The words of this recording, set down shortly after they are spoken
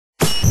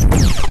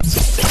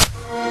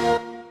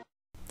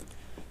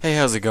Hey,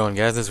 how's it going,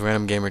 guys? This is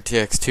Random Gamer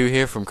TX2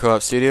 here from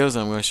Co-op Studios.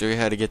 I'm going to show you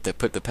how to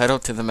put the pedal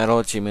to the metal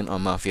achievement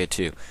on Mafia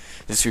 2.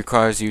 This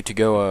requires you to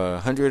go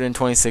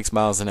 126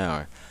 miles an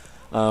hour.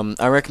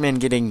 I recommend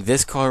getting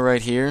this car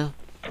right here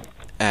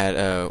at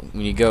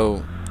when you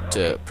go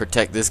to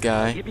protect this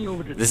guy.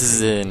 This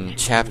is in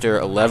Chapter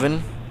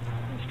 11.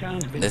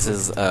 This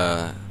is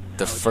the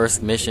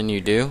first mission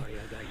you do.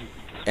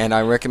 And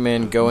I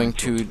recommend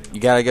you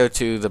gotta go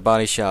to the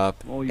body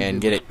shop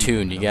and get it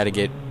tuned. You gotta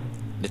get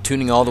the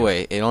tuning all the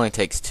way. It only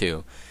takes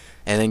 2.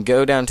 And then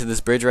go down to this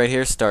bridge right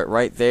here, start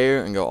right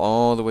there and go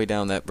all the way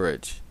down that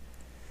bridge.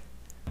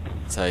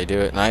 That's how you do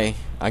it. And I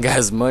got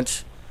as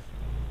much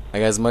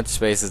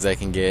space as I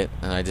can get,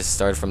 and I just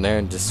started from there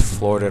and just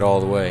floored it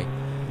all the way.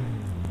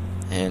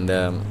 And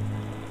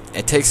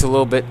it takes a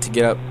little bit to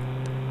get up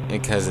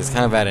because it's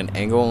kind of at an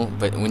angle,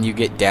 but when you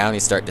get down you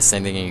start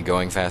descending and you're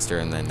going faster,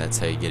 and then that's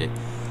how you get it.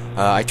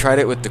 I tried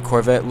it with the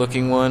Corvette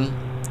looking one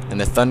and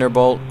the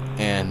Thunderbolt,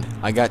 and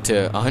I got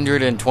to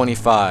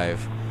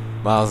 125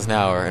 miles an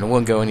hour and it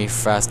wouldn't go any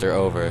faster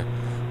over.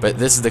 But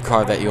this is the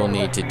car that you'll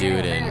need to do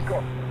it in,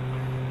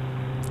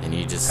 and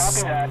you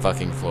just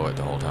fucking floor it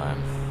the whole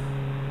time.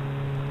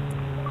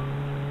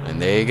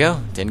 And there you go,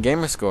 10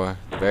 gamer score,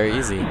 very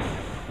easy.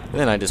 And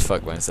then I just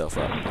fucked myself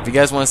up. If you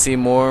guys want to see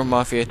more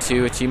Mafia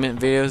 2 achievement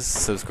videos,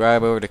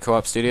 subscribe over to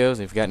Co-op Studios.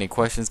 If you got any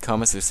questions,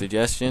 comments, or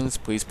suggestions,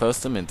 please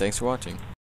post them, and thanks for watching.